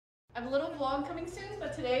I have a little vlog coming soon,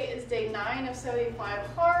 but today is day 9 of 75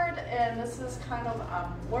 hard, and this is kind of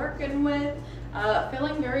I'm working with.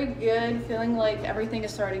 Feeling very good, feeling like everything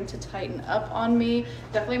is starting to tighten up on me.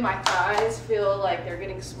 Definitely my thighs feel like they're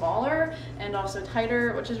getting smaller and also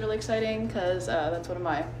tighter, which is really exciting because that's one of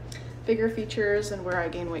my bigger features and where I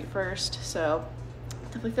gain weight first. So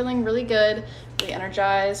definitely feeling really good, really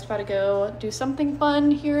energized, about to go do something fun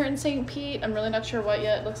here in St. Pete. I'm really not sure what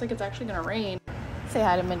yet. It looks like it's actually gonna rain. Say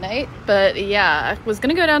hi to Midnight. But yeah, I was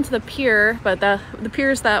gonna go down to the pier, but the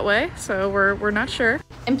pier's that way, so we're not sure.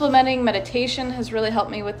 Implementing meditation has really helped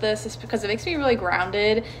me with this, just because it makes me really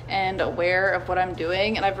grounded and aware of what I'm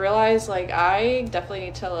doing. And I've realized like I definitely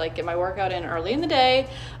need to like get my workout in early in the day.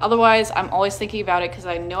 Otherwise, I'm always thinking about it because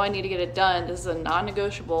I know I need to get it done. This is a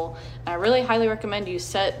non-negotiable. And I really highly recommend you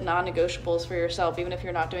set non-negotiables for yourself, even if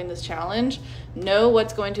you're not doing this challenge. Know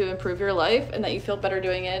what's going to improve your life and that you feel better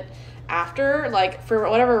doing it after. Like for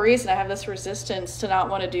whatever reason, I have this resistance to not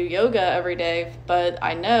want to do yoga every day, but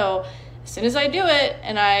I know as soon as I do it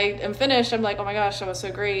and I am finished, I'm like, oh my gosh, that was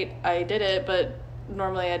so great, I did it. But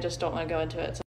normally I just don't want to go into it. So